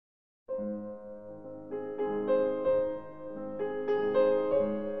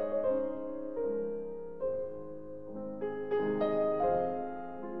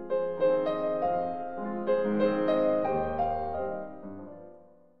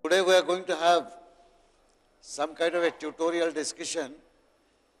Today we are going to have some kind of a tutorial discussion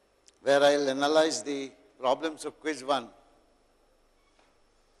where I'll analyze the problems of quiz 1.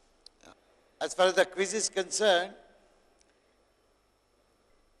 As far as the quiz is concerned,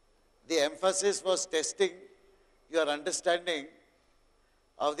 the emphasis was testing your understanding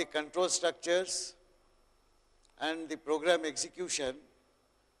of the control structures and the program execution.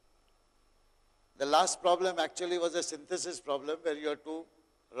 The last problem actually was a synthesis problem where you have to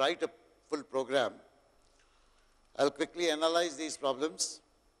write a full program. I'll quickly analyze these problems.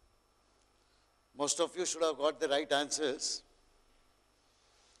 Most of you should have got the right answers.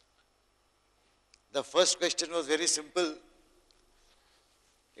 The first question was very simple.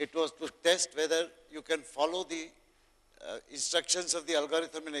 It was to test whether you can follow the instructions of the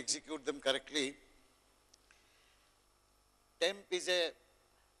algorithm and execute them correctly. Temp is an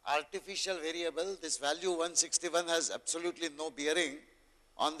artificial variable. This value 161 has absolutely no bearing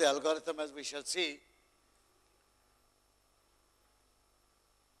on the algorithm, as we shall see.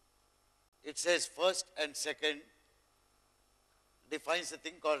 It says first and second, defines a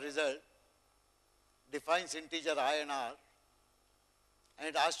thing called result, defines integer I and R, and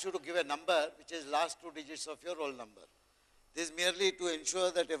it asks you to give a number which is last two digits of your roll number. This is merely to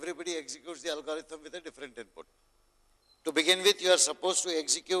ensure that everybody executes the algorithm with a different input. To begin with, you are supposed to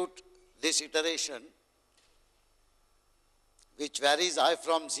execute this iteration, which varies I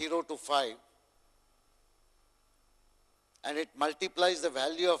from 0 to 5, and it multiplies the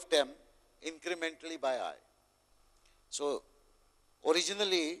value of temp incrementally by I. So,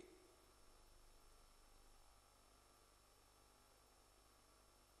 originally,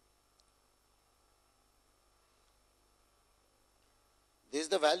 this is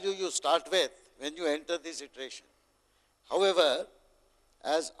the value you start with when you enter this iteration. However,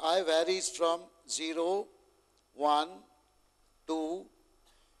 as I varies from 0, 1, 2,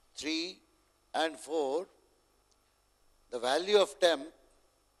 3, and 4, the value of temp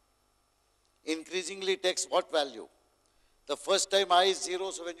increasingly takes what value? The first time I is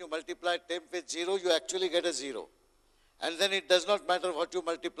 0, so when you multiply temp with 0, you actually get a 0. And then it does not matter what you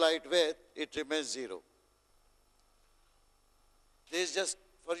multiply it with, it remains 0. This is just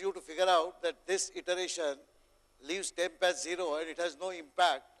for you to figure out that this iteration leaves temp as 0 and it has no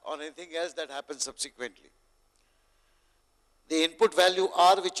impact on anything else that happens subsequently. The input value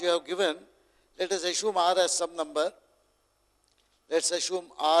R which you have given, let us assume R as some number. Let's assume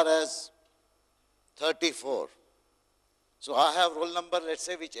R as 34. So I have roll number, let's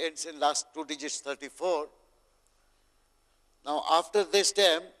say, which ends in last two digits 34. Now after this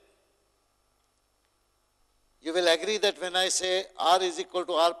temp, you will agree that when I say R is equal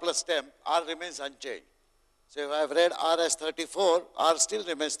to R plus temp, R remains unchanged. So if I have read R as 34, R still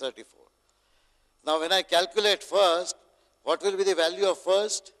remains 34. Now when I calculate first, what will be the value of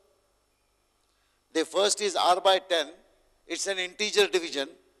first? The first is R by 10. It's an integer division.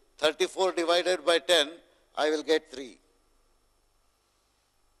 34 divided by 10, I will get 3.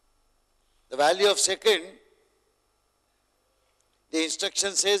 The value of second, the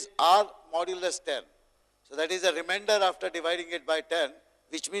instruction says R modulus 10. So that is a remainder after dividing it by 10,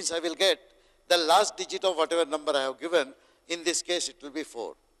 which means I will get the last digit of whatever number I have given. In this case, it will be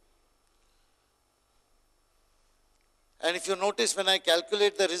 4. And if you notice, when I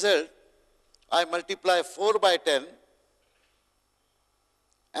calculate the result, I multiply 4 by 10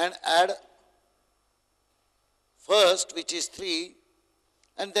 and add first, which is 3,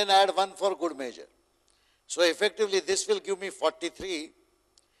 and then add 1 for good measure. So effectively, this will give me 43,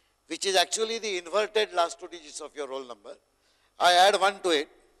 which is actually the inverted last two digits of your roll number. I add 1 to it,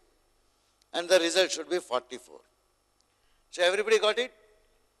 and the result should be 44. So everybody got it?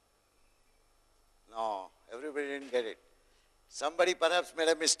 No, everybody didn't get it. Somebody perhaps made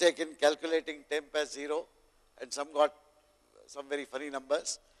a mistake in calculating temp as 0, and some got some very funny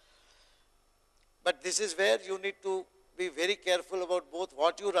numbers. But this is where you need to be very careful about both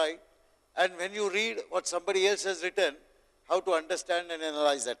what you write and when you read what somebody else has written, how to understand and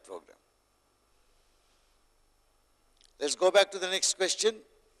analyze that program. Let's go back to the next question.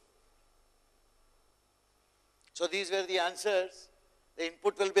 So these were the answers. The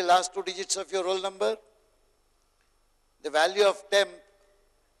input will be last two digits of your roll number. The value of temp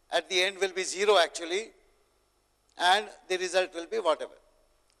at the end will be 0 actually, and the result will be whatever.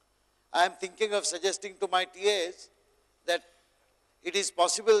 I am thinking of suggesting to my TAs that it is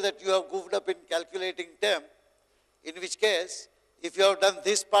possible that you have goofed up in calculating temp, in which case, if you have done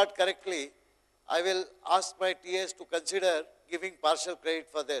this part correctly, I will ask my TAs to consider giving partial credit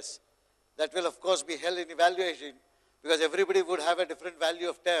for this. That will of course be held in evaluation, because everybody would have a different value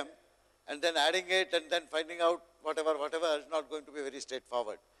of temp, and then adding it and then finding out whatever is not going to be very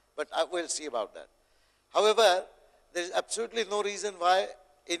straightforward. but I will see about that. However, there is absolutely no reason why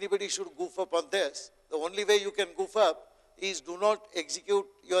anybody should goof up on this. The only way you can goof up is do not execute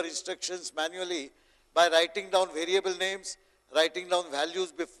your instructions manually by writing down variable names, writing down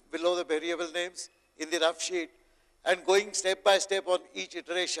values below the variable names in the rough sheet, and going step by step on each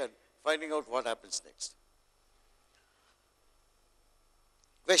iteration, finding out what happens next.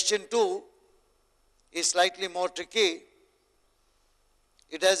 Question 2 is slightly more tricky.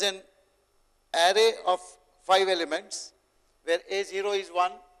 It has an array of 5 elements where A0 is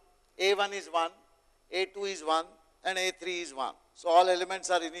 1, A1 is 1, A2 is 1, and A3 is 1. So all elements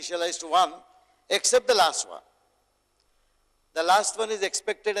are initialized to 1 except the last one. The last one is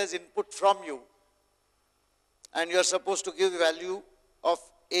expected as input from you, and you are supposed to give the value of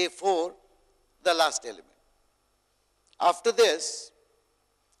A4, the last element. After this,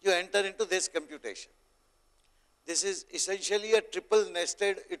 you enter into this computation. This is essentially a triple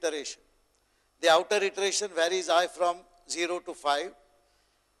nested iteration. The outer iteration varies I from 0 to 5.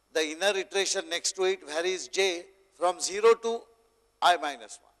 The inner iteration next to it varies j from 0 to I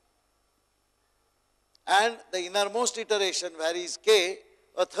minus 1. And the innermost iteration varies k,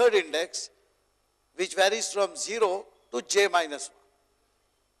 a third index, which varies from 0 to j minus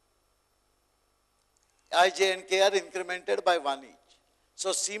 1. I, j and k are incremented by 1 each.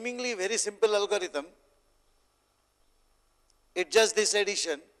 So seemingly very simple algorithm. It's just this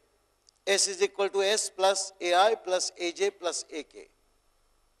addition. S is equal to S plus AI plus AJ plus AK.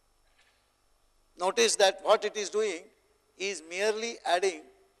 Notice that what it is doing is merely adding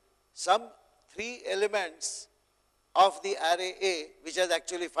some 3 elements of the array A, which has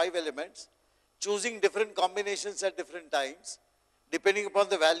actually 5 elements, choosing different combinations at different times, depending upon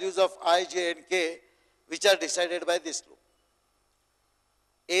the values of I, J and K, which are decided by this loop.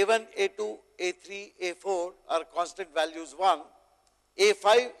 A1, A2, A3, A4 are constant values 1.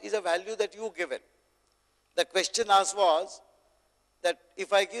 A5 is a value that you given. The question asked was that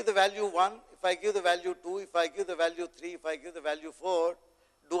if I give the value 1, if I give the value 2, if I give the value 3, if I give the value 4,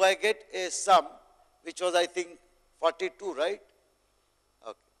 do I get a sum, which was I think 42, right?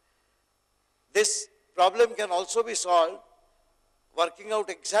 Okay. This problem can also be solved working out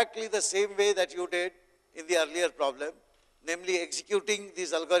exactly the same way that you did in the earlier problem, namely executing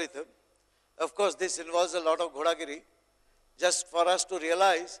this algorithm. Of course, this involves a lot of ghodagiri, just for us to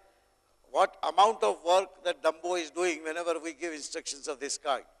realize what amount of work that Dumbo is doing whenever we give instructions of this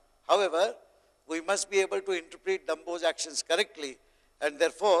kind. However, we must be able to interpret Dumbo's actions correctly, and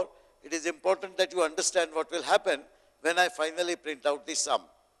therefore, it is important that you understand what will happen when I finally print out the sum.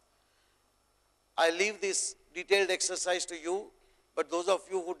 I leave this detailed exercise to you, but those of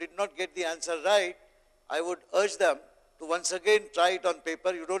you who did not get the answer right, I would urge them to once again try it on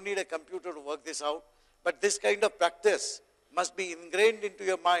paper. You don't need a computer to work this out, but this kind of practice must be ingrained into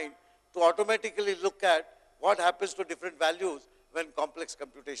your mind to automatically look at what happens to different values when complex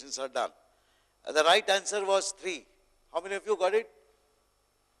computations are done. The right answer was 3. How many of you got it?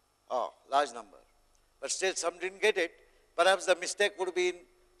 Oh, large number. But still some didn't get it. Perhaps the mistake would be in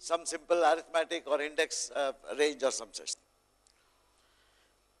some simple arithmetic or index range or some such thing.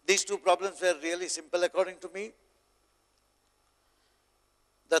 These 2 problems were really simple according to me.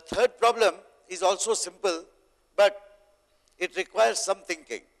 The third problem is also simple, but it requires some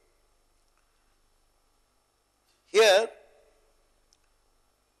thinking. Here,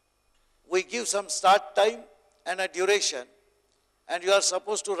 we give some start time and a duration, and you are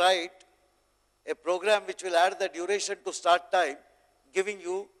supposed to write a program which will add the duration to start time, giving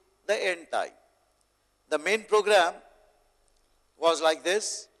you the end time. The main program was like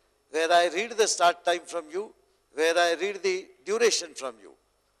this, where I read the start time from you, where I read the duration from you,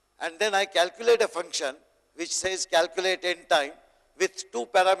 and then I calculate a function which says calculate end time with 2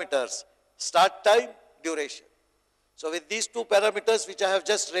 parameters, start time, duration. So with these 2 parameters which I have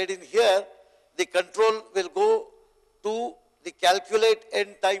just read in here, the control will go to the calculate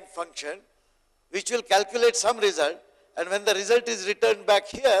end time function, which will calculate some result, and when the result is returned back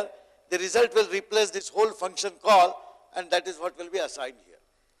here, the result will replace this whole function call, and that is what will be assigned here.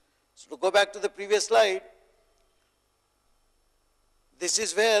 So to go back to the previous slide, this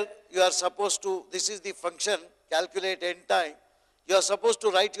is where you are supposed to, this is the function, calculate end time. You are supposed to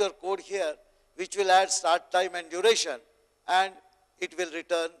write your code here, which will add start time and duration, and it will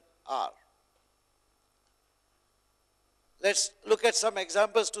return R. Let's look at some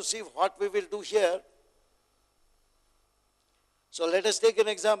examples to see what we will do here. So let us take an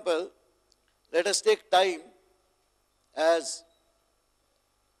example. Let us take time as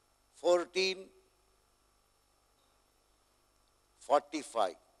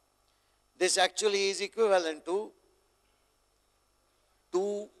 14:45. This actually is equivalent to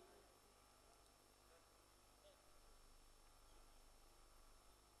 2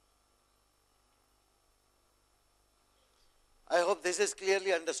 hope this is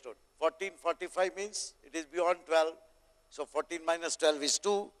clearly understood. 14:45 means it is beyond 12. So 14 minus 12 is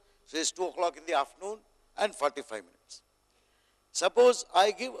 2. So it's 2 o'clock in the afternoon and 45 minutes. Suppose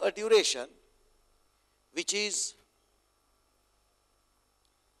I give a duration which is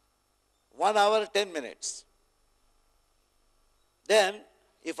 1 hour 10 minutes. Then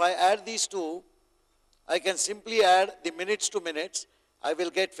if I add these two, I can simply add the minutes to minutes. I will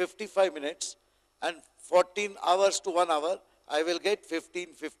get 55 minutes, and 14 hours to 1 hour, I will get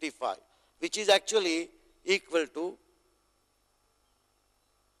 15:55, which is actually equal to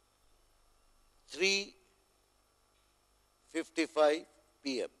 3:55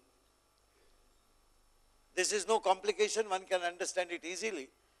 p.m. This is no complication, one can understand it easily.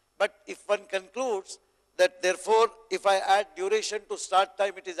 But if one concludes that therefore, if I add duration to start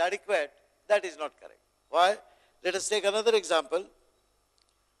time, it is adequate, that is not correct. Why? Let us take another example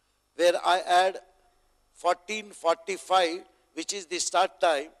where I add 14:45, which is the start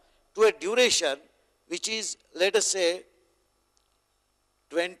time, to a duration which is, let us say,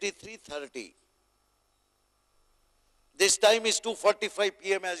 23:30. This time is 2:45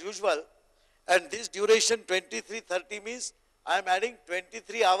 p.m. as usual, and this duration 23:30 means I am adding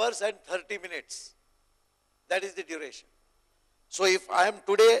 23 hours and 30 minutes. That is the duration. So if I am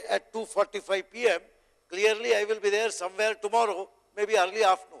today at 2:45 p.m., clearly I will be there somewhere tomorrow, maybe early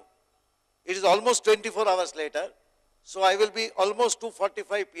afternoon. It is almost 24 hours later, so I will be almost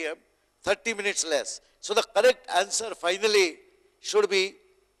 2:45 p.m., 30 minutes less. So the correct answer finally should be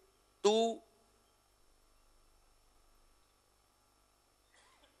 2.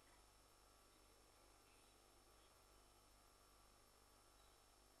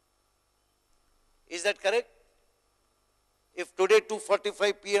 Is that correct? If today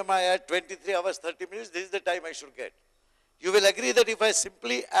 2:45 p.m. I add 23 hours 30 minutes, this is the time I should get. You will agree that if I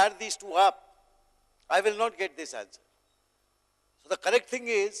simply add these two up, I will not get this answer. So the correct thing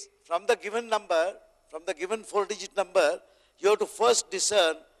is, from the given number, from the given 4-digit number, you have to first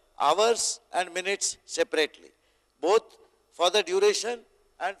discern hours and minutes separately, both for the duration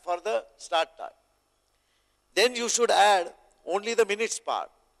and for the start time. Then you should add only the minutes part.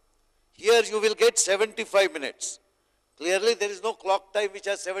 Here you will get 75 minutes. Clearly there is no clock time which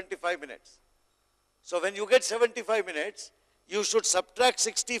has 75 minutes. So when you get 75 minutes, you should subtract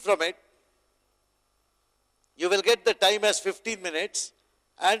 60 from it. You will get the time as 15 minutes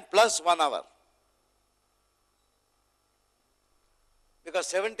and plus 1 hour. Because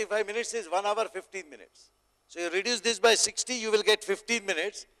 75 minutes is 1 hour 15 minutes. So you reduce this by 60, you will get 15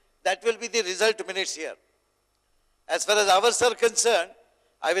 minutes. That will be the result minutes here. As far as hours are concerned,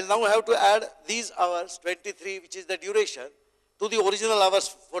 I will now have to add these hours, 23, which is the duration, to the original hours,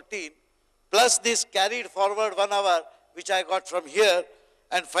 14, plus this carried forward 1 hour, which I got from here,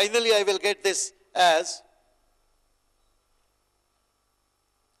 and finally I will get this as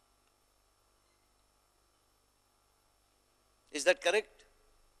is that correct?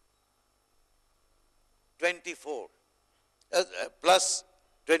 24 plus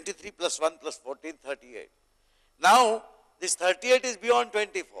 23 plus 1 plus 14, 38. Now, this 38 is beyond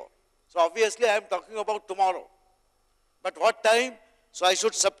 24. So obviously I am talking about tomorrow. But what time? So I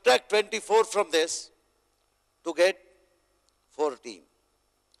should subtract 24 from this to get 14.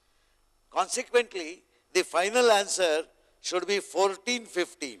 Consequently, the final answer should be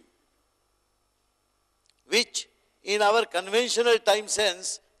 14:15, which in our conventional time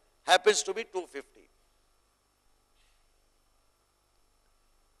sense happens to be 2:15.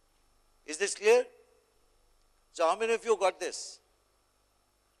 Is this clear? So how many of you got this?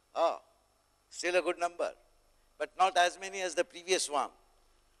 Still a good number, but not as many as the previous one.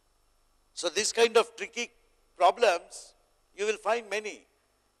 So this kind of tricky problems, you will find many.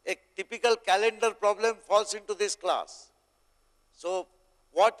 A typical calendar problem falls into this class. So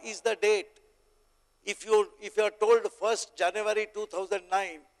what is the date? If you are told 1st January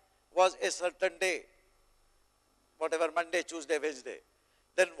 2009 was a certain day, whatever, Monday, Tuesday, Wednesday,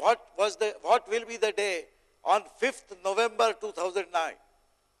 then what will be the day on 5th November 2009?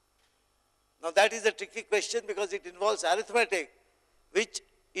 Now that is a tricky question because it involves arithmetic, which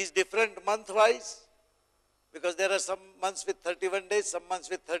is different month-wise, because there are some months with 31 days, some months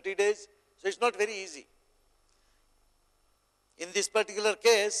with 30 days, so it's not very easy. In this particular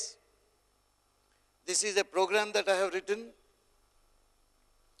case, this is a program that I have written.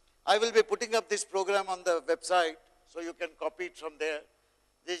 I will be putting up this program on the website, so you can copy it from there.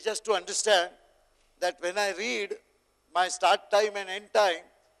 This is just to understand that when I read my start time and end time,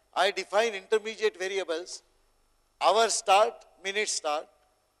 I define intermediate variables, hours start, minutes start,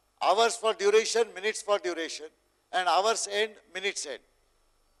 hours for duration, minutes for duration, and hours end, minutes end.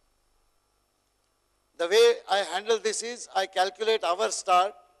 the way I handle this is I calculate hour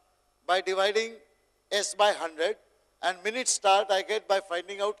start by dividing S by 100 and minute start I get by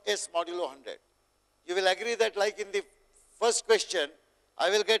finding out S modulo 100. You will agree that like in the first question, I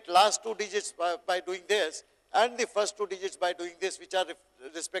will get last two digits by doing this and the first two digits by doing this, which are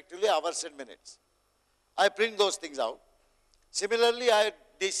respectively hours and minutes. I print those things out. Similarly, I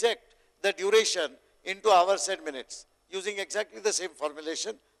dissect the duration into hours and minutes. Using exactly the same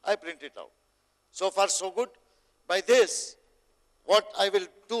formulation, I print it out. So far, so good. By this, what I will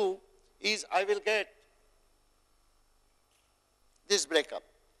do is I will get this breakup.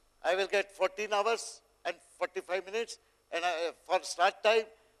 I will get 14 hours and 45 minutes and for start time,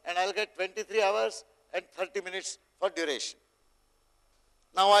 and I will get 23 hours and 30 minutes for duration.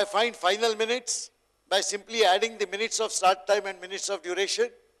 Now I find final minutes by simply adding the minutes of start time and minutes of duration.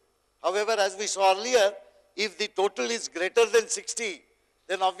 However, as we saw earlier, if the total is greater than 60,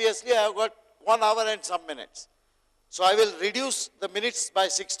 then obviously I have got 1 hour and some minutes. So I will reduce the minutes by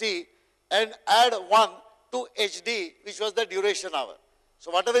 60 and add 1 to HD, which was the duration hour.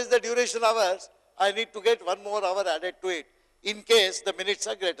 So whatever is the duration hours, I need to get 1 more hour added to it in case the minutes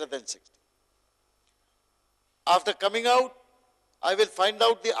are greater than 60. After coming out, I will find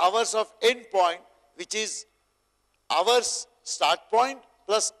out the hours of end point, which is hours start point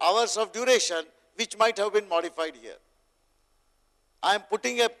plus hours of duration, which might have been modified here. I am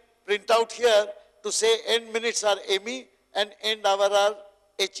putting a printout here to say end minutes are ME and end hour are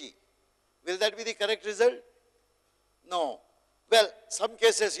HE. Will that be the correct result? No. Well, some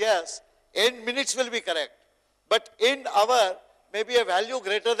cases, yes. End minutes will be correct. But end hour may be a value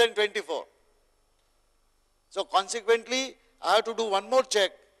greater than 24. So consequently, I have to do one more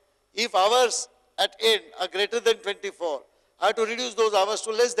check. If hours at end are greater than 24, I have to reduce those hours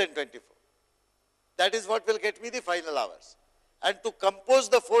to less than 24. That is what will get me the final hours. And to compose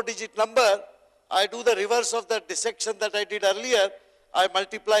the 4-digit number, I do the reverse of the dissection that I did earlier. I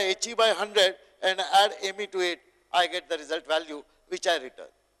multiply HE by 100 and add ME to it. I get the result value which I return.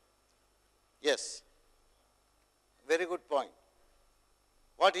 Yes. Very good point.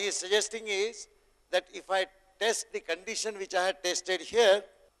 What he is suggesting is that if I test the condition which I had tested here,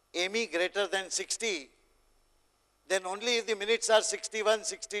 ME greater than 60, then only if the minutes are 61,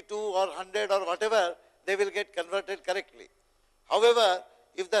 62 or 100 or whatever, they will get converted correctly. However,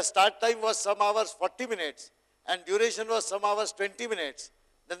 if the start time was some hours 40 minutes and duration was some hours 20 minutes,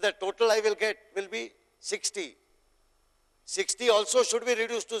 then the total I will get will be 60. 60 also should be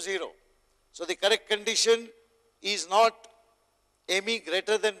reduced to 0. So the correct condition is not ME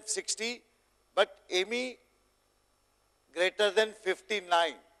greater than 60, but ME greater than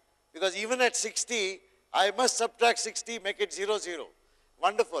 59. Because even at 60, I must subtract 60, make it 0, 0.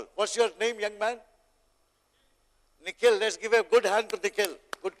 Wonderful. What's your name, young man? Nikhil. Let's give a good hand to Nikhil.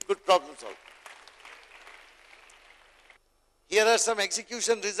 Good problem solved. Here are some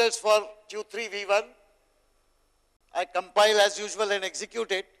execution results for Q3 V1. I compile as usual and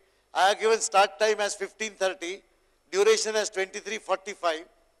execute it. I have given start time as 15:30, duration as 23:45.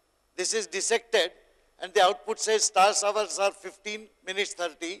 This is dissected and the output says start hours are 15 minutes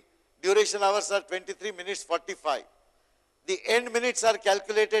 30, duration hours are 23 minutes 45. The end minutes are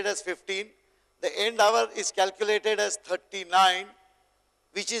calculated as 15. The end hour is calculated as 39,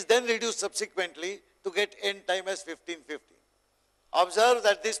 which is then reduced subsequently to get end time as 15:15. Observe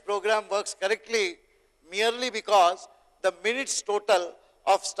that this program works correctly merely because the minutes total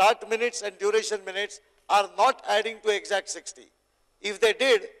of start minutes and duration minutes are not adding to exact 60. If they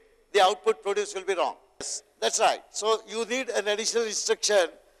did, the output produced will be wrong. Yes, that's right. So you need an additional instruction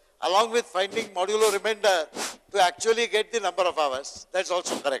along with finding modulo remainder to actually get the number of hours. That's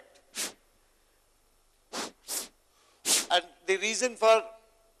also correct. And the reason for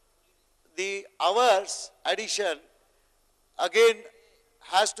the hours addition again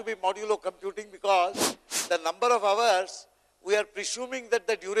has to be modulo computing because the number of hours, we are presuming that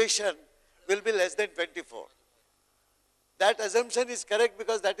the duration will be less than 24. That assumption is correct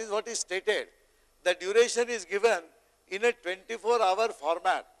because that is what is stated. The duration is given in a 24-hour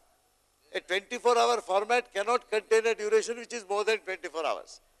format. A 24-hour format cannot contain a duration which is more than 24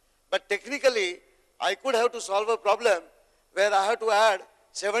 hours. But technically, I could have to solve a problem where I have to add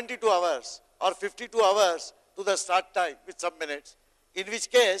 72 hours or 52 hours to the start time with some minutes, in which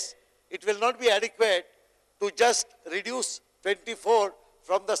case it will not be adequate to just reduce 24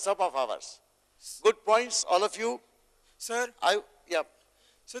 from the sum of hours. Good points, all of you. Sir? Yeah.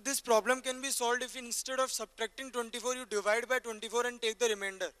 So this problem can be solved if instead of subtracting 24, you divide by 24 and take the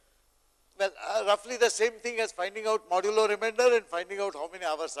remainder. Well, roughly the same thing as finding out modulo remainder and finding out how many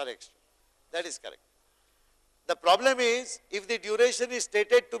hours are extra. That is correct. The problem is, if the duration is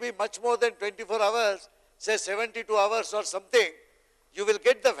stated to be much more than 24 hours, say 72 hours or something, you will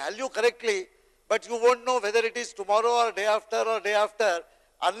get the value correctly, but you won't know whether it is tomorrow or day after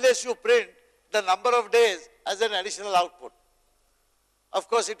unless you print the number of days as an additional output. Of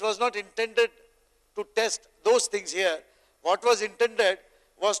course, it was not intended to test those things here. What was intended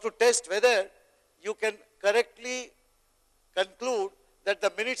was to test whether you can correctly conclude that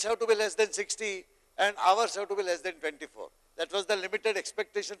the minutes have to be less than 60 and hours have to be less than 24. That was the limited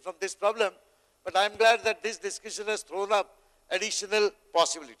expectation from this problem, but I am glad that this discussion has thrown up additional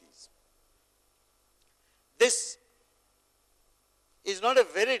possibilities. This is not a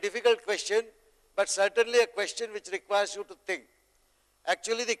very difficult question, but certainly a question which requires you to think.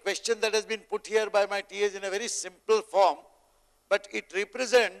 Actually, the question that has been put here by my TA is in a very simple form, but it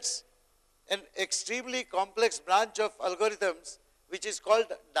represents an extremely complex branch of algorithms which is called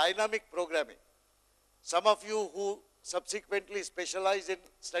dynamic programming. Some of you who subsequently specialize in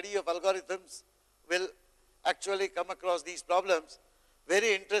study of algorithms will actually come across these problems.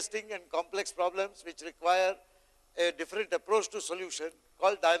 Very interesting and complex problems which require a different approach to solution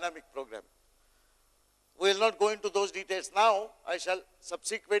called dynamic programming. We will not go into those details now. I shall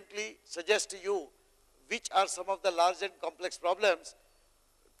subsequently suggest to you which are some of the large and complex problems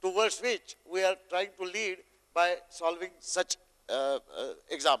towards which we are trying to lead by solving such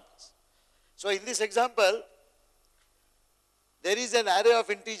examples. So in this example, there is an array of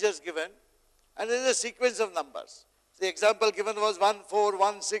integers given and there is a sequence of numbers. The example given was 1, 4,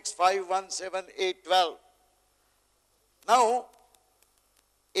 1, 6, 5, 1, 7, 8, 12. Now,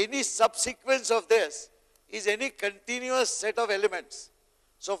 any subsequence of this is any continuous set of elements.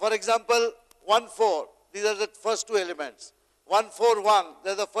 So for example, 1, 4, these are the first two elements. 1, 4, 1,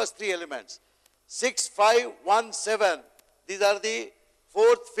 they are the first three elements. 6, 5, 1, 7, these are the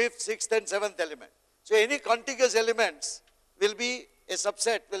fourth, fifth, sixth and seventh element. So any contiguous elements will be a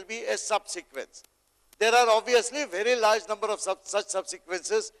subset, will be a subsequence. There are obviously a very large number of such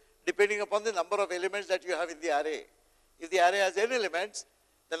subsequences depending upon the number of elements that you have in the array. If the array has n elements,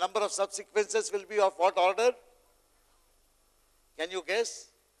 the number of subsequences will be of what order? Can you guess?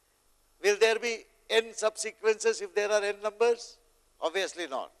 Will there be n subsequences if there are n numbers? Obviously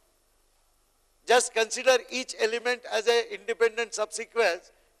not. Just consider each element as an independent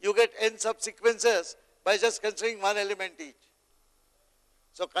subsequence. You get n subsequences by just considering one element each.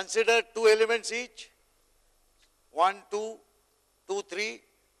 So consider two elements each. 1, 2, 2, 3,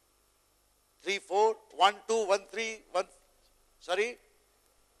 3, 4, 1, 2, 1, 3, 1, sorry.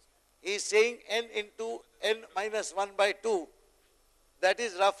 He is saying n into n minus 1 by 2. That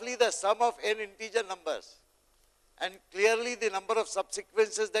is roughly the sum of n integer numbers. And clearly the number of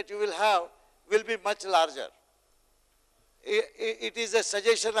subsequences that you will have will be much larger. It is a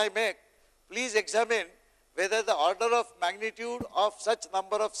suggestion I make. Please examine whether the order of magnitude of such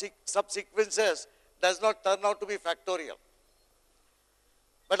number of subsequences does not turn out to be factorial.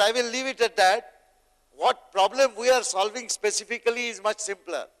 But I will leave it at that. What problem we are solving specifically is much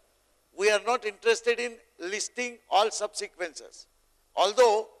simpler. We are not interested in listing all subsequences.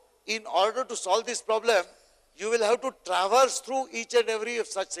 Although, in order to solve this problem, you will have to traverse through each and every of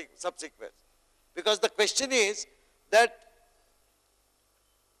such subsequence. Because the question is that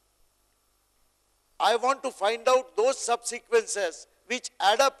I want to find out those subsequences which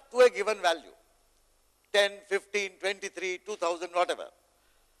add up to a given value. 10, 15, 23, 2000, whatever.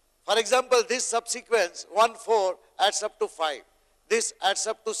 For example, this subsequence 1, 4 adds up to 5. This adds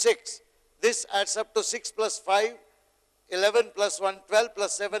up to 6. This adds up to 6 plus 5, 11 plus 1, 12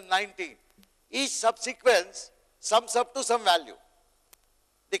 plus 7, 19. Each subsequence sums up to some value.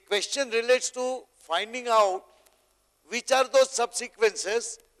 The question relates to finding out which are those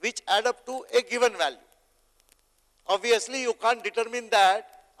subsequences which add up to a given value. Obviously, you can't determine that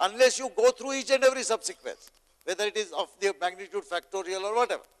unless you go through each and every subsequence, whether it is of the magnitude factorial or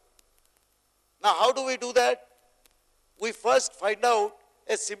whatever. Now, how do we do that? We first find out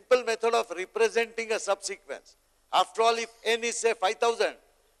a simple method of representing a subsequence. After all, if n is say 5000,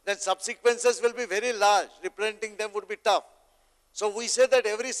 then subsequences will be very large. Representing them would be tough. So we say that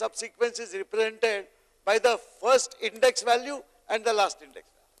every subsequence is represented by the first index value and the last index value.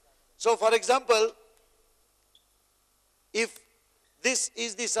 So for example, if this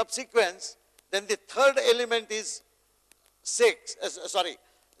is the subsequence, then the third element is 6,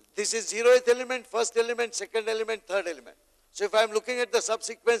 this is 0th element, first element, second element, third element. So if I am looking at the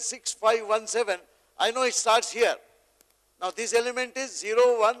subsequence 6, 5, 1, 7, I know it starts here. Now this element is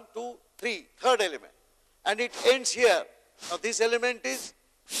 0, 1, 2, 3, third element. And it ends here. Now this element is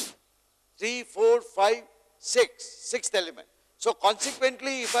 3, 4, 5, 6, sixth element. So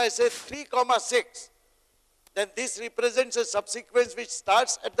consequently, if I say 3, 6, then this represents a subsequence which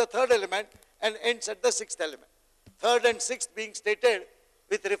starts at the third element and ends at the sixth element. Third and sixth being stated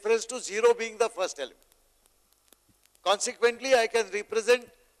with reference to 0 being the first element. Consequently, I can represent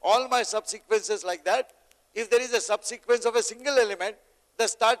all my subsequences like that. If there is a subsequence of a single element, the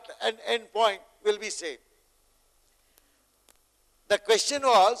start and end point will be same. The question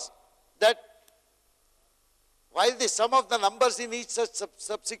was that while the sum of the numbers in each such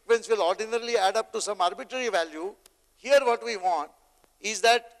subsequence will ordinarily add up to some arbitrary value, here what we want is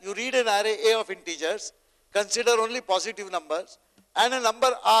that you read an array A of integers, consider only positive numbers, and a number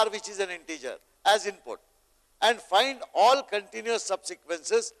R which is an integer as input, and find all continuous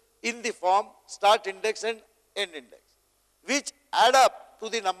subsequences in the form start index and end index, which add up to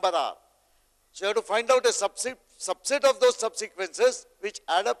the number R. So you have to find out a subset of those subsequences which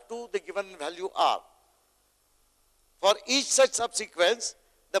add up to the given value R. For each such subsequence,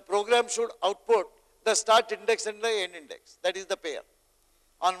 the program should output the start index and the end index, that is the pair,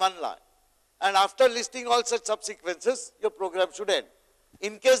 on one line. And after listing all such subsequences, your program should end.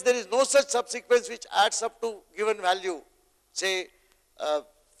 In case there is no such subsequence which adds up to given value, say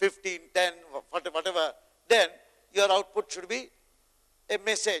 15, 10, whatever, then your output should be a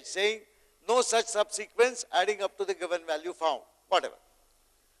message saying no such subsequence adding up to the given value found, whatever.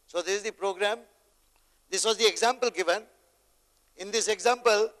 So this is the program. This was the example given. In this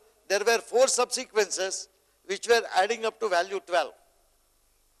example, there were 4 subsequences which were adding up to value 12.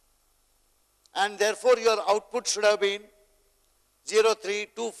 And therefore, your output should have been 0, 3,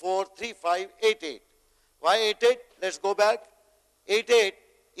 2, 4, 3, 5, 8, 8. Why 8, 8? Let's go back. 8, 8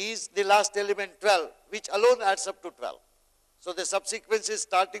 is the last element 12, which alone adds up to 12. So the subsequence is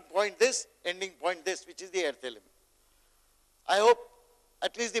starting point this, ending point this, which is the 8th element. I hope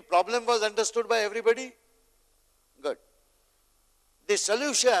at least the problem was understood by everybody. Good. The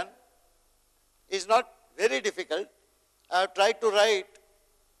solution is not very difficult. I have tried to write.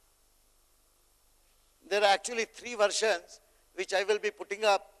 There are actually 3 versions which I will be putting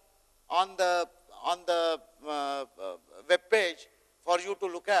up on the web page for you to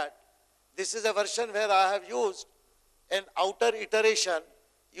look at. This is a version where I have used an outer iteration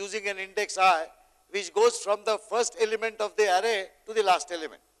using an index I, which goes from the first element of the array to the last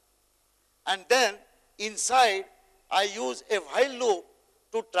element. And then inside, I use a while loop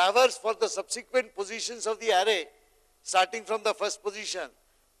to traverse for the subsequent positions of the array, starting from the first position,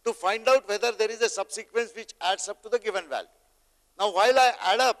 to find out whether there is a subsequence which adds up to the given value. Now, while I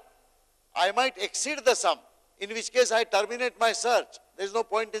add up, I might exceed the sum, in which case I terminate my search. There is no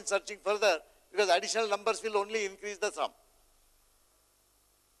point in searching further because additional numbers will only increase the sum.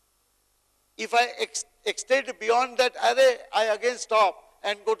 If I extend beyond that array, I again stop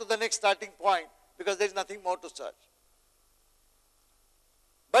and go to the next starting point because there is nothing more to search.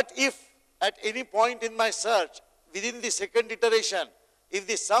 But if at any point in my search, within the second iteration, if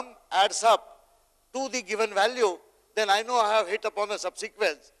the sum adds up to the given value, then I know I have hit upon a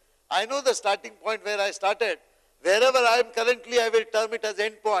subsequence. I know the starting point where I started. Wherever I am currently, I will term it as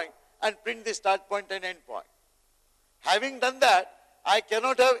end point and print the start point and end point. Having done that, I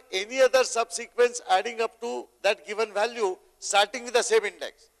cannot have any other subsequence adding up to that given value starting with the same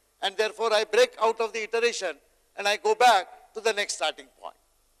index. And therefore, I break out of the iteration and I go back to the next starting point.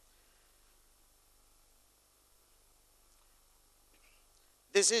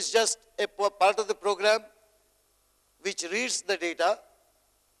 This is just a part of the program which reads the data.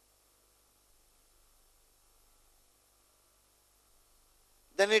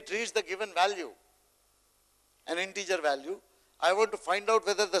 Then it reads the given value, an integer value. I want to find out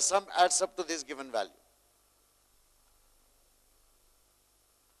whether the sum adds up to this given value.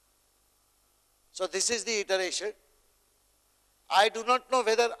 So this is the iteration. I do not know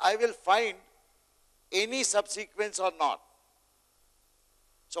whether I will find any subsequence or not.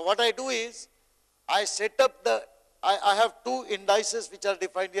 So what I do is, I set up the, I have 2 indices which are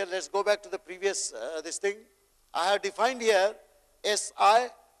defined here. Let's go back to the previous, this thing. I have defined here SI,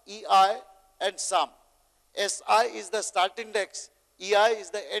 EI and sum. SI is the start index, EI is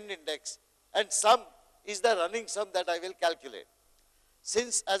the end index, and sum is the running sum that I will calculate.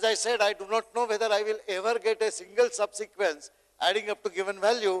 Since, as I said, I do not know whether I will ever get a single subsequence adding up to given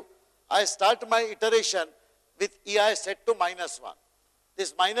value, I start my iteration with EI set to -1.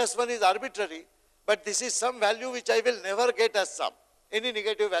 This -1 is arbitrary, but this is some value which I will never get as sum. Any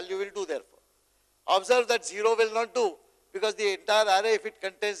negative value will do therefore. Observe that 0 will not do, because the entire array, if it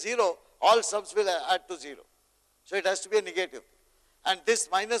contains 0, all sums will add to 0. So it has to be a negative. And this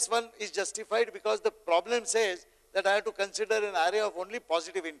 -1 is justified because the problem says that I have to consider an array of only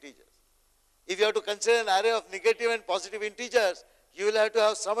positive integers. If you have to consider an array of negative and positive integers, you will have to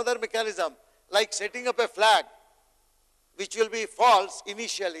have some other mechanism, like setting up a flag which will be false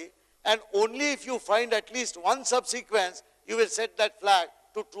initially, and only if you find at least one subsequence, you will set that flag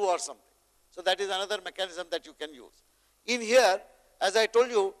to true or something. So that is another mechanism that you can use. In here, as I told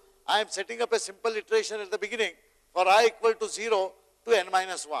you, I am setting up a simple iteration at the beginning for I equal to 0 to n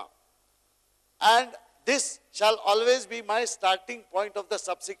minus 1. And this shall always be my starting point of the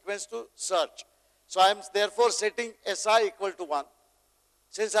subsequence to search. So I am therefore setting Si equal to 1.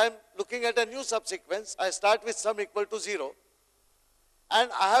 Since I am looking at a new subsequence, I start with sum equal to 0. And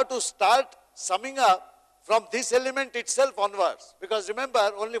I have to start summing up from this element itself onwards. Because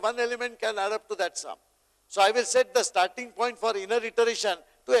remember, only one element can add up to that sum. So I will set the starting point for inner iteration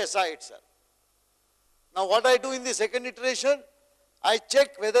to Si itself. Now what I do in the second iteration? I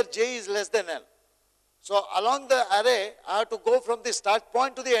check whether j is less than n. So along the array, I have to go from the start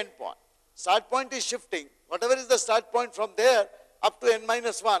point to the end point. Start point is shifting. Whatever is the start point from there up to n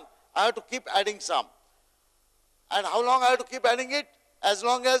minus 1, I have to keep adding sum. And how long I have to keep adding it? As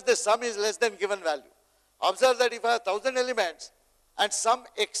long as the sum is less than given value. Observe that if I have 1000 elements and sum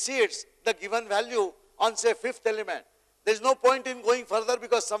exceeds the given value on say fifth element, there is no point in going further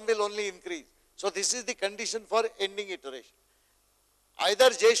because sum will only increase. So this is the condition for ending iteration.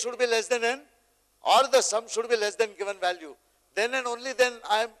 Either j should be less than n or the sum should be less than given value. Then and only then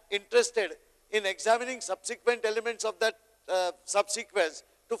I am interested in examining subsequent elements of that subsequence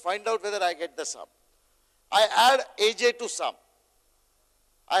to find out whether I get the sum. I add aj to sum.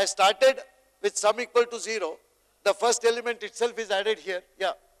 I started with sum equal to 0. The first element itself is added here.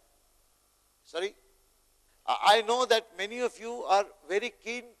 Yeah. Sorry. I know that many of you are very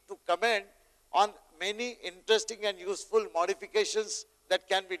keen to comment on many interesting and useful modifications that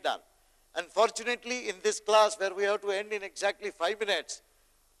can be done. Unfortunately, in this class where we have to end in exactly 5 minutes,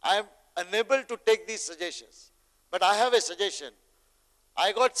 I am unable to take these suggestions. But I have a suggestion.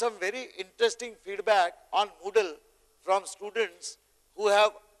 I got some very interesting feedback on Moodle from students who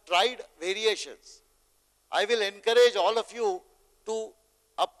have tried variations. I will encourage all of you to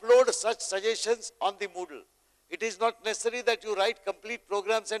upload such suggestions on the Moodle. It is not necessary that you write complete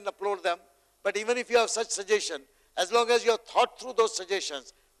programs and upload them, but even if you have such suggestion, as long as you have thought through those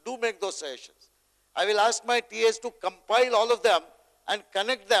suggestions, do make those suggestions. I will ask my TAs to compile all of them and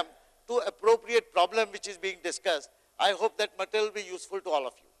connect them to appropriate problem which is being discussed. I hope that material will be useful to all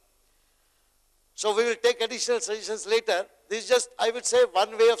of you. So we will take additional suggestions later. This is just, I would say,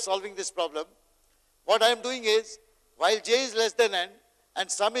 one way of solving this problem. What I am doing is, while j is less than n and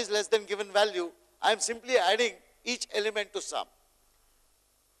sum is less than given value, I am simply adding each element to sum.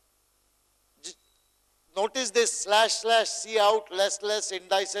 Notice this / cout less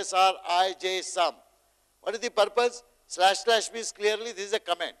indices are I, j, sum. What is the purpose? / means clearly this is a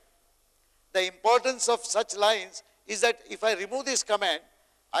comment. The importance of such lines is that if I remove this comment,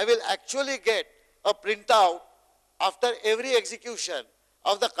 I will actually get a printout after every execution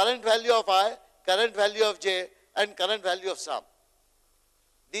of the current value of I, current value of j, and current value of sum.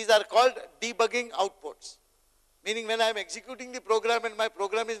 These are called debugging outputs. Meaning when I am executing the program and my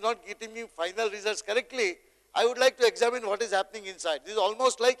program is not getting me final results correctly, I would like to examine what is happening inside. This is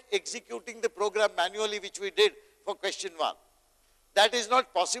almost like executing the program manually, which we did for question 1. That is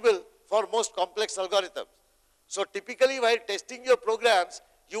not possible for most complex algorithms. So typically while testing your programs,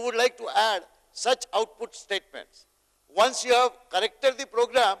 you would like to add such output statements. Once you have corrected the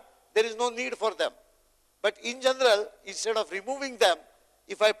program, there is no need for them. But in general, instead of removing them,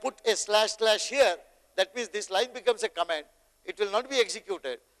 if I put a / here, that means this line becomes a comment. It will not be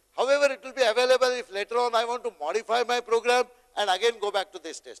executed. However, it will be available if later on I want to modify my program and again go back to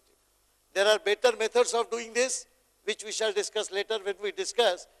this testing. There are better methods of doing this, which we shall discuss later when we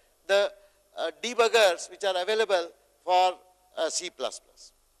discuss the debuggers which are available for C++.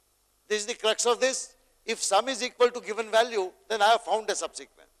 This is the crux of this. If sum is equal to given value, then I have found a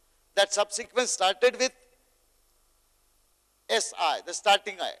subsequence. That subsequence started with Si, the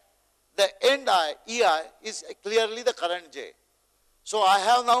starting I. The end I, Ei, is clearly the current j. So I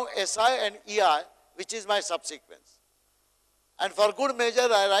have now Si and Ei, which is my subsequence. And for good measure,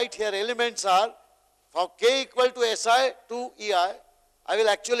 I write here elements are, for k equal to Si to Ei, I will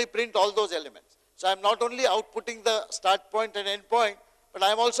actually print all those elements. So I am not only outputting the start point and end point, but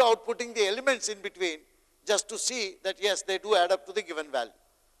I am also outputting the elements in between just to see that yes, they do add up to the given value.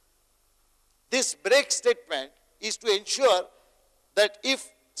 This break statement is to ensure that if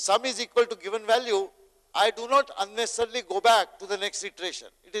sum is equal to given value, I do not unnecessarily go back to the next iteration.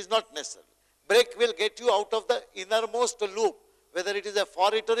 It is not necessary. Break will get you out of the innermost loop, whether it is a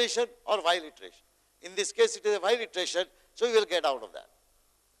for iteration or while iteration. In this case, it is a while iteration, so you will get out of that.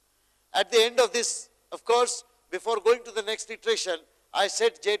 At the end of this, of course, before going to the next iteration, I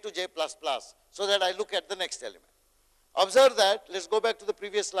set j to j plus plus so that I look at the next element. Observe that, let's go back to the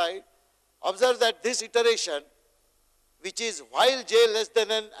previous slide. Observe that this iteration, which is while j less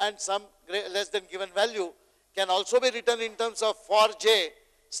than n and some less than given value, can also be written in terms of for j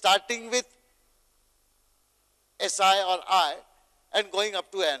starting with si or I and going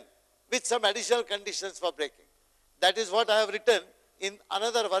up to n with some additional conditions for breaking. That is what I have written in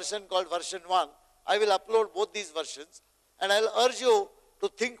another version called version 1. I will upload both these versions and I will urge you to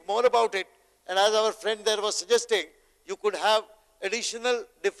think more about it, and as our friend there was suggesting, you could have additional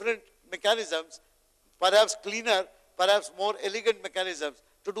different mechanisms, perhaps cleaner, perhaps more elegant mechanisms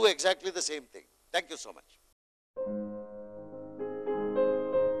to do exactly the same thing. Thank you so much.